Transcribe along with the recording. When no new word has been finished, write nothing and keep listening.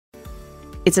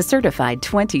It's a certified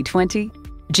 2020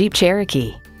 Jeep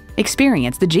Cherokee.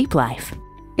 Experience the Jeep life.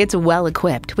 It's well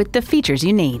equipped with the features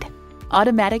you need: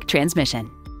 automatic transmission,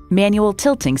 manual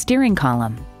tilting steering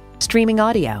column, streaming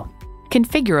audio,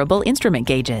 configurable instrument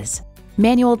gauges,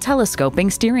 manual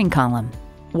telescoping steering column,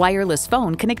 wireless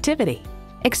phone connectivity,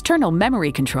 external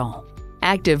memory control,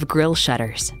 active grille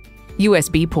shutters,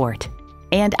 USB port,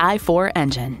 and i4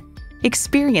 engine.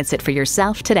 Experience it for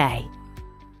yourself today.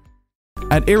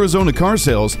 At Arizona Car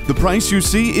Sales, the price you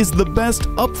see is the best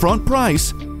upfront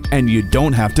price, and you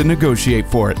don't have to negotiate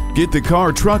for it. Get the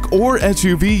car, truck, or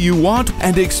SUV you want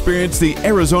and experience the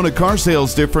Arizona Car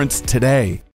Sales difference today.